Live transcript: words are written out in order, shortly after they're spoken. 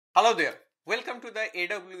Hello there. Welcome to the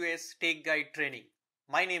AWS Tech Guide training.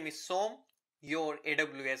 My name is Som, your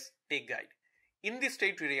AWS Tech Guide. In this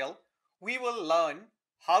tutorial, we will learn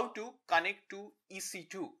how to connect to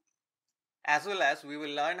EC2, as well as we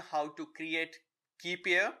will learn how to create key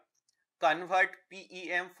pair, convert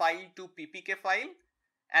PEM file to PPK file,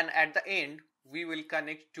 and at the end, we will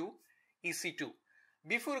connect to EC2.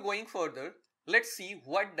 Before going further, let's see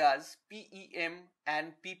what does PEM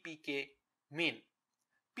and PPK mean.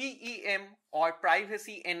 PEM or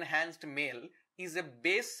Privacy Enhanced Mail is a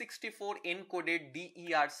base 64 encoded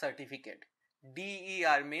DER certificate.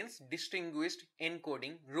 DER means Distinguished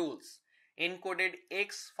Encoding Rules. Encoded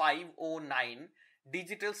X509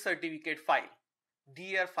 digital certificate file.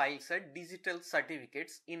 DER files are digital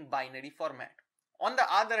certificates in binary format. On the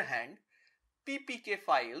other hand, PPK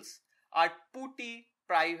files are PuTTY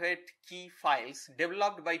private key files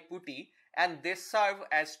developed by PuTTY, and they serve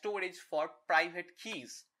as storage for private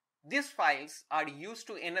keys. These files are used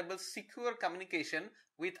to enable secure communication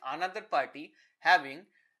with another party having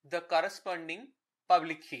the corresponding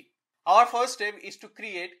public key. Our first step is to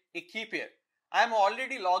create a key pair. I am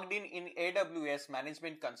already logged in AWS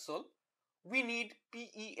Management Console. We need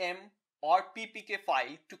PEM or PPK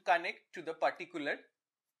file to connect to the particular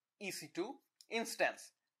EC2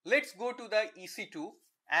 instance. Let's go to the EC2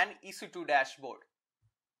 and EC2 dashboard.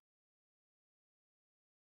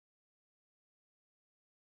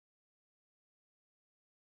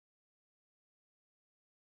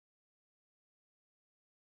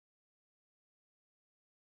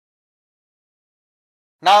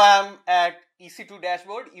 Now I am at EC2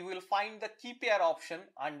 dashboard. You will find the key pair option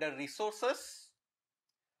under resources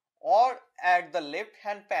or at the left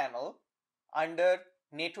hand panel under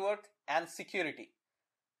network and security.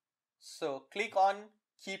 So click on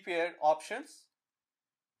key pair options,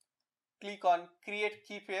 click on create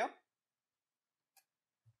key pair,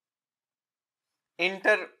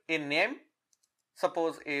 enter a name,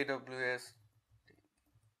 suppose AWS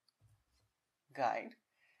guide,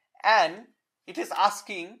 and it is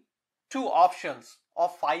asking two options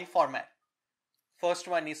of file format. First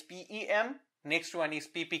one is PEM, next one is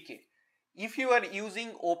PPK. If you are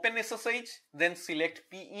using OpenSSH, then select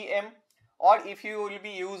PEM, or if you will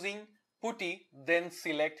be using PuTTY, then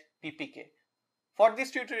select PPK. For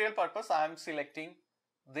this tutorial purpose, I am selecting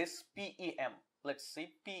this PEM. Let's see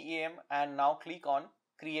PEM, and now click on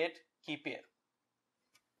create key pair.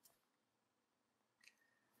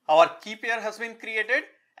 Our key pair has been created,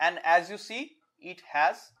 and as you see, it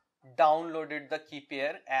has downloaded the key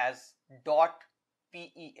pair as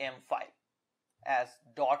 .pem file.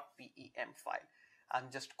 I'm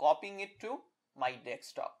just copying it to my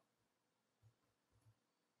desktop.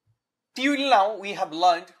 Till now we have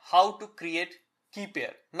learned how to create key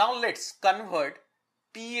pair. Now let's convert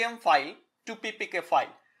PEM file to PPK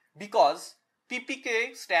file, because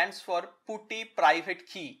PPK stands for PuTTY private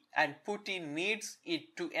key, and PuTTY needs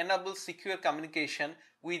it to enable secure communication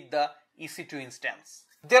with the EC2 instance.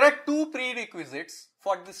 There are two prerequisites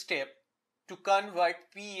for this step to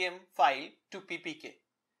convert PEM file to PPK.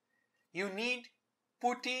 You need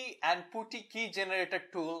PuTTY and PuTTY key generator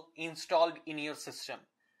tool installed in your system.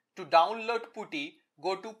 To download PuTTY,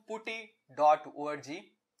 go to putty.org.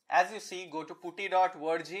 As you see, go to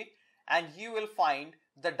putty.org and you will find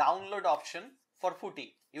the download option for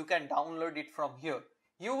PuTTY. You can download it from here.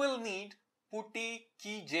 You will need PuTTY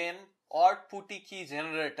keygen or PuTTY key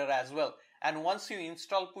generator as well. And once you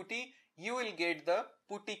install PuTTY, you will get the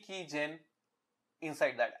PuTTY keygen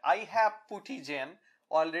inside that. I have PuTTY gen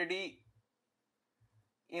already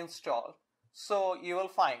installed. So you will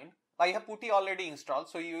find, I have PuTTY already installed.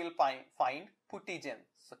 So you will find PuTTY gen.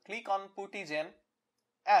 So click on PuTTY gen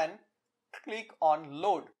and click on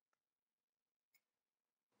load.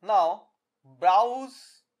 Now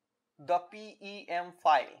browse the PEM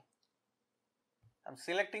file. I'm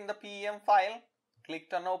selecting the PEM file,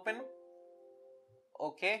 clicked on open.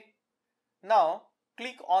 Okay. Now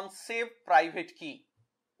click on save private key.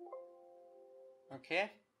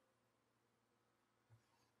 Okay.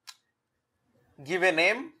 Give a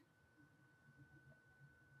name.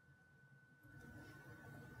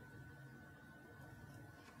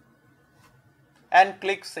 And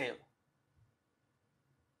click save.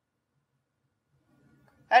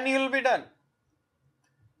 And you will be done.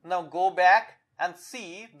 Now go back and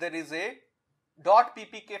see there is a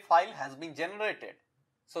 .ppk file has been generated.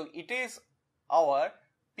 So it is our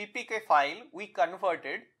PPK file we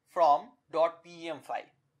converted from .pem file.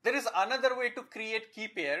 There is another way to create key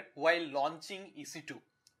pair while launching EC2.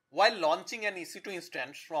 While launching an EC2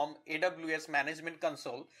 instance from AWS Management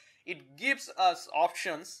Console, it gives us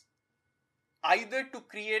options either to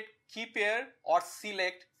create key pair or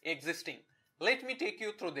select existing. Let me take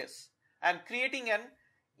you through this. I'm creating an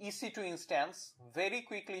EC2 instance very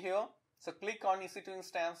quickly here. So click on EC2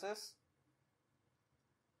 instances,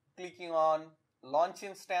 clicking on launch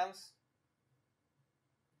instance,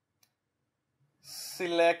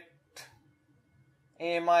 select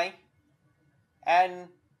AMI and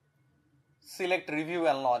select review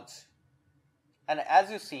and launch. And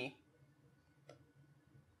as you see,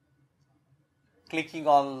 clicking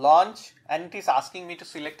on launch, and it is asking me to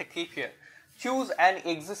select a key pair. Choose an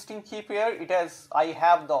existing key pair. I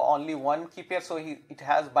have the only one key pair, so it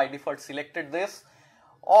has by default selected this.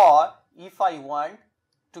 Or if I want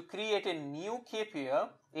to create a new key pair,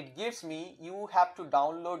 it gives me, you have to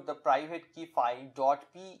download the private key file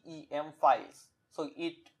 .pem files. So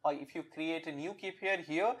if you create a new key pair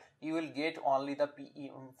here, you will get only the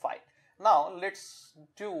PEM file. Now let's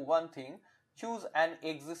do one thing. Choose an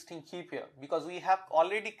existing key pair because we have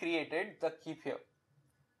already created the key pair.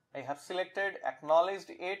 I have selected, acknowledged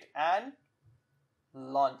it and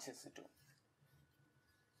launch EC2.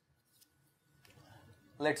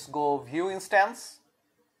 Let's go view instance.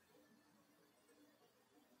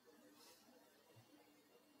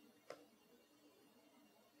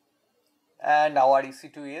 And our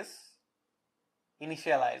EC2 is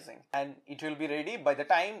initializing and it will be ready by the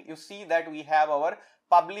time you see that we have our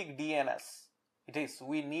public DNS.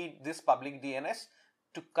 We need this public DNS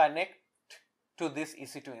to connect to this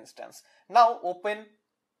EC2 instance. Now open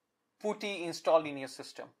PuTTY installed in your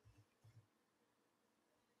system.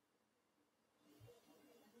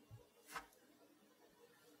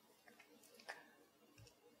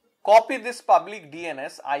 Copy this public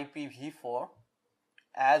DNS IPv4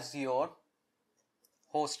 as your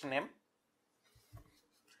host name.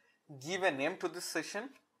 Give a name to this session,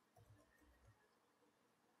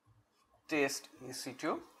 test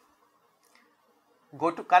EC2.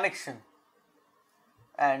 Go to connection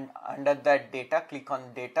and under that data, click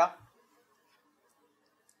on data.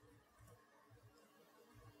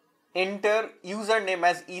 Enter username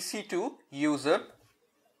as EC2 user,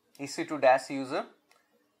 EC2-user.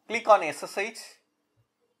 Click on SSH,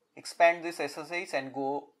 expand this SSH and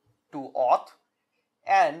go to auth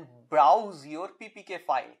and browse your PPK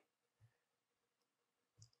file.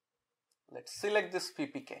 Let's select this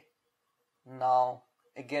PPK. Now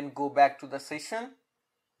again go back to the session.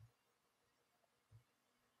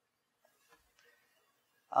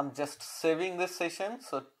 I'm just saving this session.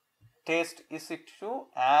 So test EC2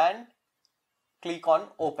 and click on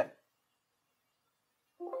open.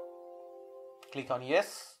 Click on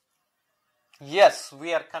yes. Yes,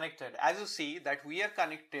 we are connected. As you see that we are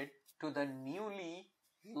connected to the newly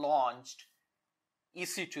launched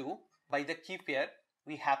EC2 by the key pair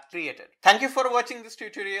we have created. Thank you for watching this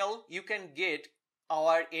tutorial. You can get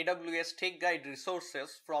our AWS Tech Guide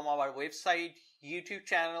resources from our website, YouTube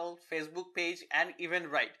channel, Facebook page and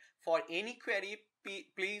Eventbrite. For any query,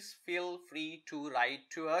 please feel free to write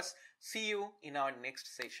to us. See you in our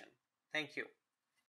next session. Thank you.